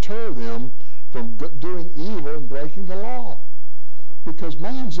deter them from doing evil and breaking the law. Because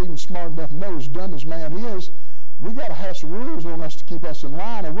man's even smart enough to know, as dumb as man is, we got to have some rules on us to keep us in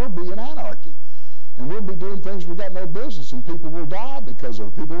line, or we'll be in anarchy. And we'll be doing things we got no business, and people will die because of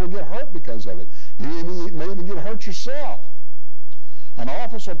it. People will get hurt because of it. You may even get hurt yourself. An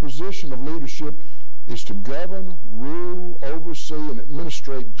office or position of leadership is to govern, rule, oversee, and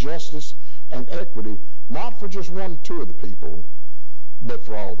administrate justice and equity, not for just one or two of the people, but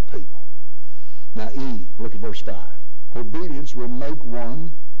for all the people. Now, look at verse 5. Obedience will make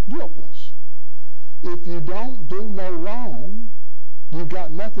one guiltless. If you don't do no wrong, you've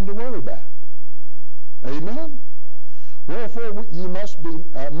got nothing to worry about. Amen? Wherefore you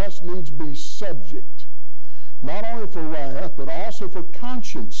must needs be subject, not only for wrath, but also for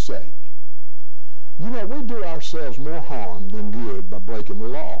conscience sake. You know, we do ourselves more harm than good by breaking the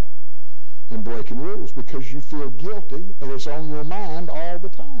law and breaking rules, because you feel guilty and it's on your mind all the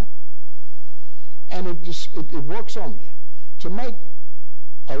time. And it works on you. To make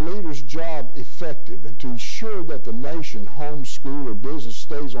a leader's job effective and to ensure that the nation, home, school, or business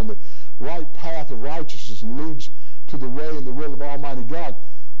stays on the right path of righteousness and leads to the way and the will of Almighty God,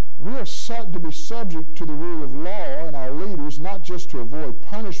 we are to be subject to the rule of law and our leaders, not just to avoid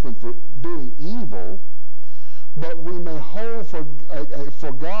punishment for doing evil, but we may hold for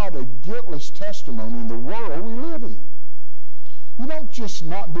God a guiltless testimony in the world we live in. You don't just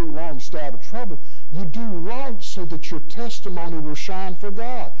not do wrong to stay out of trouble. You do right so that your testimony will shine for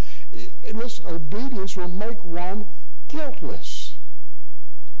God. Listen, obedience will make one guiltless.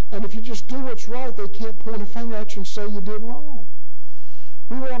 And if you just do what's right, they can't point a finger at you and say you did wrong.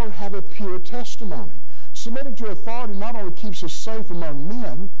 We want to have a pure testimony. Submitting to authority not only keeps us safe among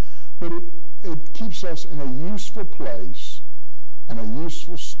men, but it keeps us in a useful place and a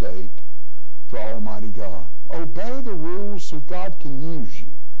useful state for Almighty God. Obey the rules so God can use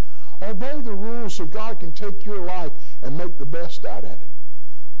you. Obey the rules so God can take your life and make the best out of it.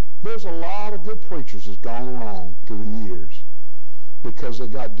 There's a lot of good preachers that's gone wrong through the years because they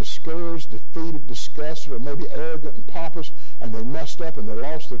got discouraged, defeated, disgusted, or maybe arrogant and pompous, and they messed up and they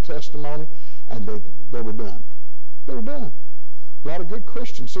lost their testimony, and they were done. They were done. A lot of good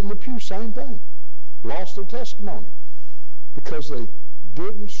Christians in the pew, same thing. Lost their testimony because they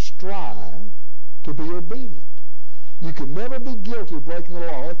didn't strive to be obedient. You can never be guilty of breaking the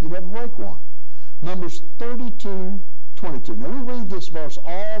law if you never break one. Numbers 32:22. Now we read this verse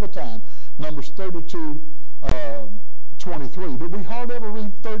all the time, Numbers 32:23, but we hardly ever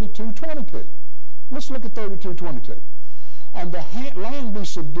read 32:22. Let's look at 32:22. And the land be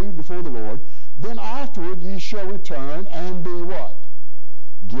subdued before the Lord, then afterward ye shall return and be what?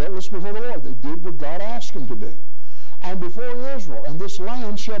 Guiltless before the Lord. They did what God asked them to do. and before Israel, and this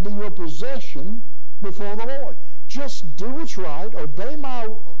land shall be your possession before the Lord. Just do what's right, obey my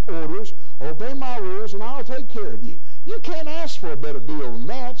orders, obey my rules, and I'll take care of you. You can't ask for a better deal than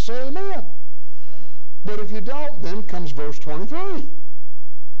that. Say amen. But if you don't, then comes verse 23.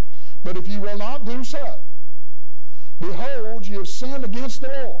 But if you will not do so, behold, you have sinned against the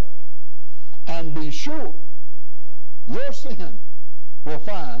Lord, and be sure your sin will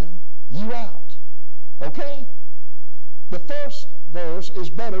find you out. Okay? The first verse is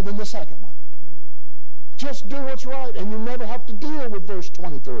better than the second one. Just do what's right, and you never have to deal with verse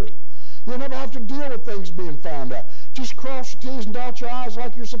 23. You never have to deal with things being found out. Just cross your T's and dot your I's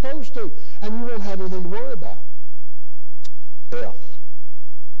like you're supposed to, and you won't have anything to worry about. F,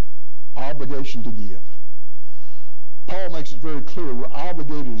 obligation to give. Paul makes it very clear we're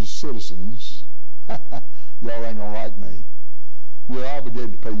obligated as citizens. Y'all ain't gonna like me. You're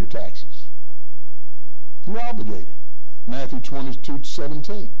obligated to pay your taxes. You're obligated. Matthew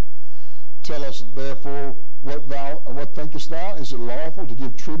 22:17. Tell us therefore what thinkest thou? Is it lawful to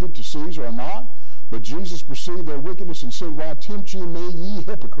give tribute to Caesar or not? But Jesus perceived their wickedness and said, Why tempt ye me, ye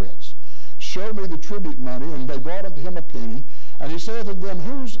hypocrites? Show me the tribute money. And they brought unto him a penny. And he said unto them,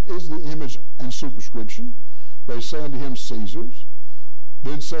 Whose is the image and superscription? They say unto him, Caesar's.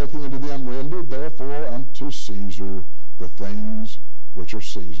 Then saith he unto them, Render therefore unto Caesar the things which are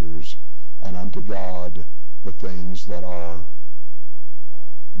Caesar's, and unto God the things that are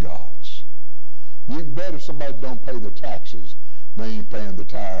God's. You can bet if somebody don't pay their taxes, they ain't paying the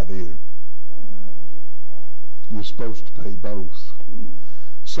tithe either. You're supposed to pay both.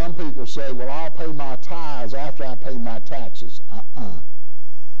 Some people say, well, I'll pay my tithes after I pay my taxes.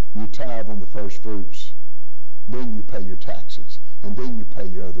 You tithe on the first fruits. Then you pay your taxes. And then you pay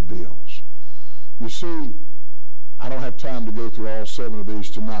your other bills. You see, I don't have time to go through all 7 of these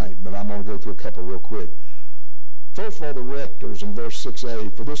tonight, but I'm going to go through a couple real quick. First of all, the rectors in verse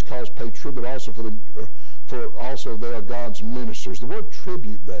 6a, for this cause pay tribute also for also they are God's ministers. The word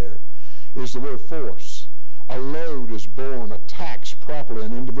tribute there is the word force. A load is borne, a tax properly,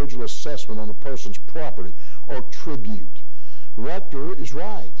 an individual assessment on a person's property, or tribute. Rector is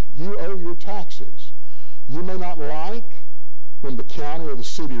right. You owe your taxes. You may not like when the county or the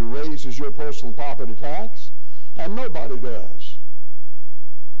city raises your personal property tax, and nobody does.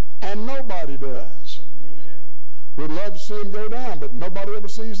 And nobody does. We'd love to see them go down, but nobody ever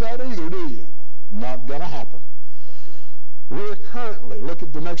sees that either, do you? Not going to happen. Recurrently, look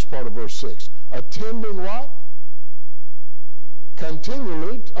at the next part of verse 6. Attending what?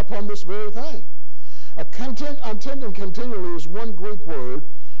 Continually upon this very thing. Attending continually is one Greek word,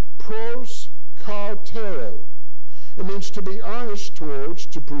 pros cartero. It means to be earnest towards,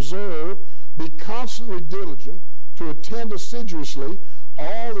 to preserve, be constantly diligent, to attend assiduously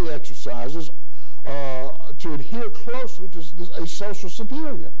all the exercises, to adhere closely to a social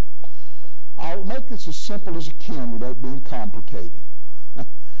superior. I'll make this as simple as I can without being complicated.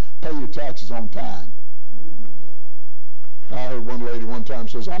 Pay your taxes on time. I heard one lady one time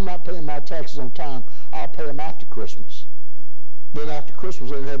says, I'm not paying my taxes on time, I'll pay them after Christmas. Then after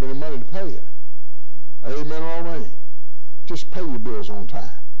Christmas they didn't have any money to pay it. Amen or amen. Just pay your bills on time.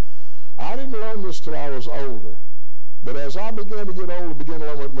 I didn't learn this till I was older. But as I began to get older, began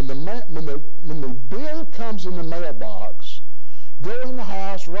to learn, when the bill comes in the mailbox, go in the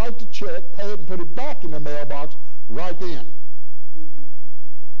house, write the check, pay it, and put it back in the mailbox right then.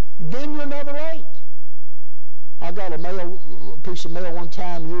 Then you're never late. I got a piece of mail one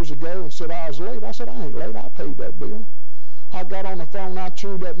time years ago and said I was late. I said, I ain't late. I paid that bill. I got on the phone, I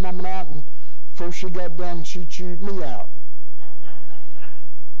chewed that number out, and before she got done, she chewed me out.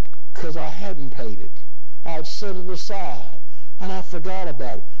 Because I hadn't paid it. I'd set it aside, and I forgot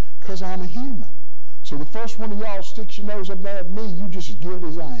about it, because I'm a human. So the first one of y'all sticks your nose up there at me, you just as guilty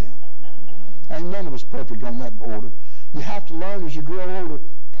as I am. Ain't none of us perfect on that order. You have to learn as you grow older,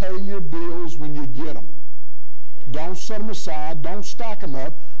 pay your bills when you get them. Don't set them aside. Don't stack them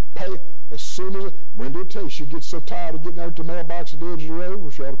up. Pay as soon as, when did it tell you she gets so tired of getting out to the mailbox at the edge of the road,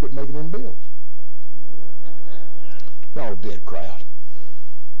 well, she ought to quit making them bills. Y'all a dead crowd.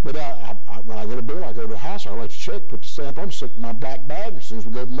 But when I get a bill, I go to the house, I write a check, put the stamp on it, stick it in my black bag. As soon as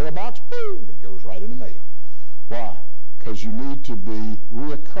we go to the mailbox, boom, it goes right in the mail. Why? Because you need to be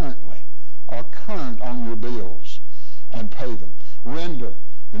recurrently or current on your bills and pay them. Render,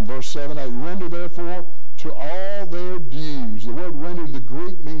 in verse 7a, render therefore to all their dues. The word render in the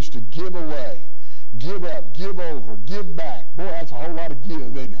Greek means to give away, give up, give over, give back. Boy, that's a whole lot of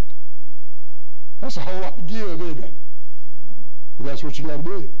give, isn't it? That's a whole lot of give, isn't it? But that's what you got to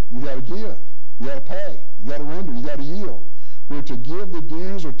do. You got to give. You got to pay. You got to render. You got to yield. We're to give the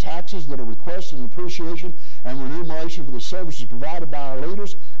dues or taxes that are requested in appreciation and remuneration for the services provided by our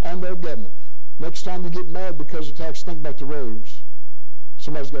leaders and their government. Next time you get mad because of tax, think about the roads.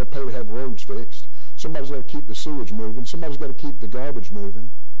 Somebody's got to pay to have roads fixed. Somebody's got to keep the sewage moving. Somebody's got to keep the garbage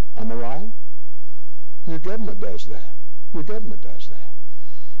moving. Am I right? Your government does that. Your government does that.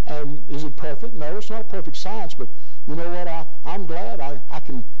 And is it perfect? No, it's not a perfect science, but you know what? I'm glad I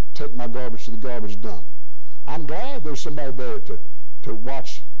can take my garbage to the garbage dump. I'm glad there's somebody there to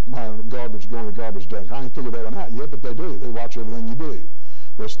watch my garbage go in the garbage dump. I ain't figured that one out yet, but they do. They watch everything you do.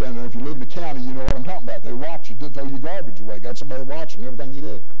 They'll stand there. If you live in the county, you know what I'm talking about. They watch you throw your garbage away. Got somebody watching everything you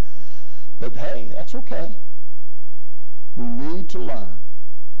do. But hey, that's okay. We need to learn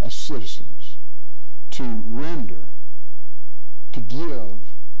as citizens to render, to give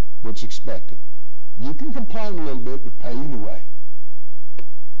what's expected. You can complain a little bit, but pay anyway.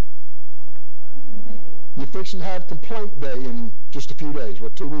 You're fixing to have complaint day in just a few days.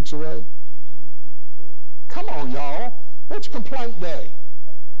 What, 2 weeks away? Come on, y'all. What's complaint day?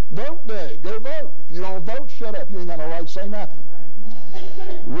 Vote day. Go vote. If you don't vote, shut up. You ain't got no right to say nothing.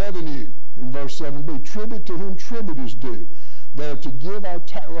 Revenue, in verse 7b. Tribute to whom tribute is due. We're to give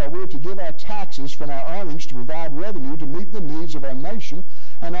our taxes from our earnings to provide revenue to meet the needs of our nation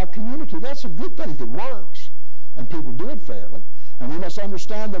and our community. That's a good thing if it works and people do it fairly. And we must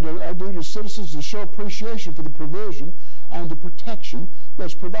understand that our duty as citizens is to show appreciation for the provision and the protection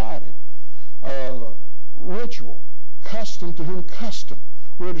that's provided. Ritual, custom to whom custom.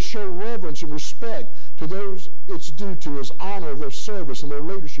 We're to show reverence and respect to those it's due to as honor of their service and their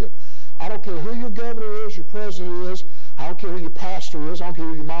leadership. I don't care who your governor is, your president is. I don't care who your pastor is. I don't care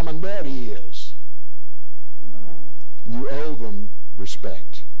who your mom and daddy is. You owe them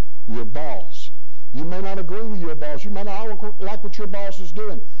respect. Your boss. You may not agree with your boss. You may not like what your boss is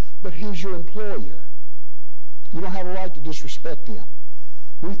doing, but he's your employer. You don't have a right to disrespect him.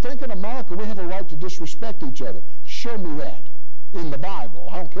 We think in America we have a right to disrespect each other. Show me that in the Bible.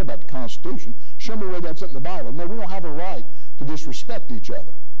 I don't care about the Constitution. Show me where that's in the Bible. No, we don't have a right to disrespect each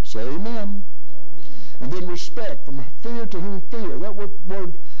other. Say amen. And then respect, from fear to whom fear. That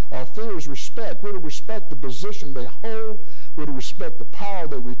word fear is respect. We're to respect the position they hold. We're to respect the power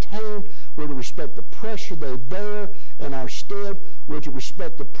they retain. We're to respect the pressure they bear in our stead. We're to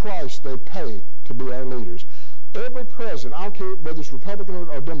respect the price they pay to be our leaders. Every president, I don't care whether it's Republican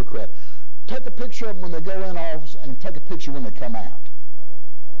or Democrat, take a picture of them when they go in office and take a picture when they come out.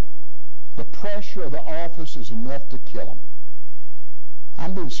 The pressure of the office is enough to kill them.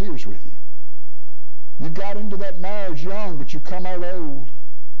 I'm being serious with you. You got into that marriage young, but you come out old.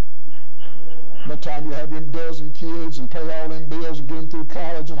 By the time you have them dozen kids and pay all them bills and get them through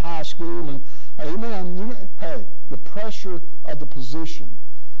college and high school, and amen. Hey, the pressure of the position.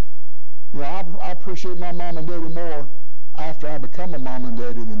 You know, I appreciate my mom and daddy more after I become a mom and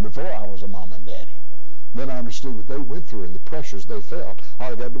daddy than before I was a mom and daddy. Then I understood what they went through and the pressures they felt. All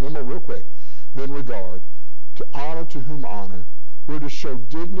right, I got one more real quick. Then regard, to honor to whom honor. We're to show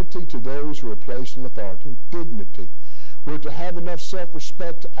dignity to those who are placed in authority. Dignity. We're to have enough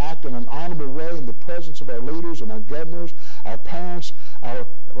self-respect to act in an honorable way in the presence of our leaders and our governors, our parents, our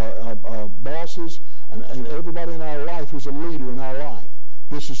bosses, and everybody in our life who's a leader in our life.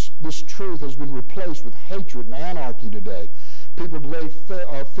 This truth has been replaced with hatred and anarchy today. People today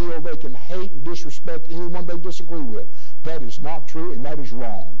feel they can hate and disrespect anyone they disagree with. That is not true, and that is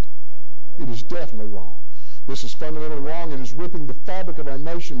wrong. It is definitely wrong. This is fundamentally wrong and is ripping the fabric of our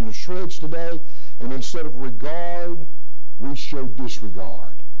nation into shreds today. And instead of regard, we show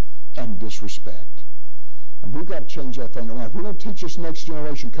disregard and disrespect. And we've got to change that thing around. If we don't teach this next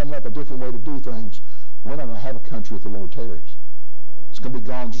generation coming up a different way to do things, we're not going to have a country if the Lord tarries. It's going to be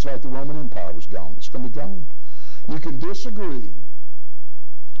gone just like the Roman Empire was gone. It's going to be gone. You can disagree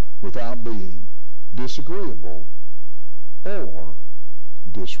without being disagreeable or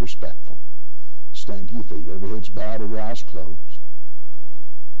disrespectful. Stand to your feet. Every head's bowed, every eye's closed.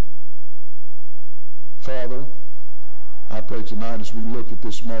 Father, I pray tonight as we look at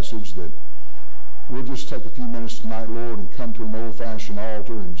this message that we'll just take a few minutes tonight, Lord, and come to an old-fashioned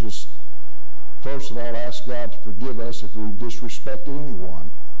altar and just, first of all, ask God to forgive us if we've disrespected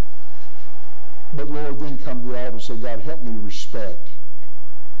anyone. But, Lord, then come to the altar and say, God, help me to respect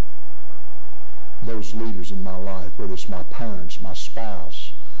those leaders in my life, whether it's my parents, my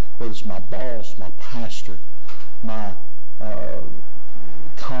spouse, whether it's my boss, my pastor, my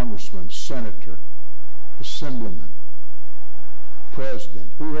congressman, senator, assemblyman,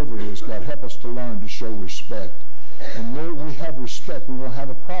 president, whoever it is. God, help us to learn to show respect. And Lord, when we have respect, we won't have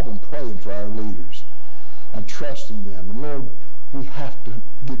a problem praying for our leaders and trusting them. And Lord, we have to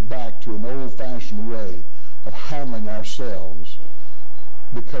get back to an old-fashioned way of handling ourselves.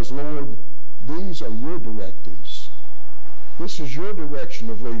 Because, Lord, these are your directives. This is your direction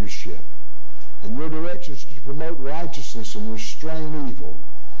of leadership. And your direction is to promote righteousness and restrain evil.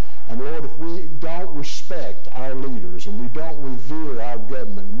 And Lord, if we don't respect our leaders and we don't revere our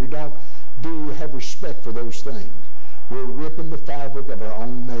government and we don't have respect for those things, we're ripping the fabric of our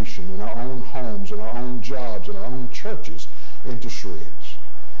own nation and our own homes and our own jobs and our own churches into shreds.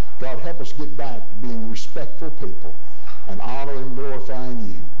 God, help us get back to being respectful people and honoring and glorifying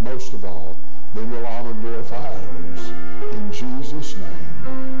you most of all. Then we'll honor and glorify others. In Jesus'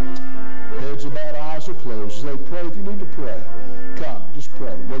 name. Heads are bowed, eyes are closed. As they pray, if you need to pray, come, just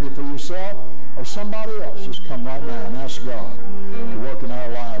pray. Whether for yourself or somebody else, just come right now and ask God to work in our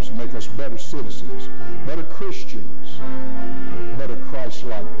lives and make us better citizens, better Christians, better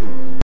Christ-like people.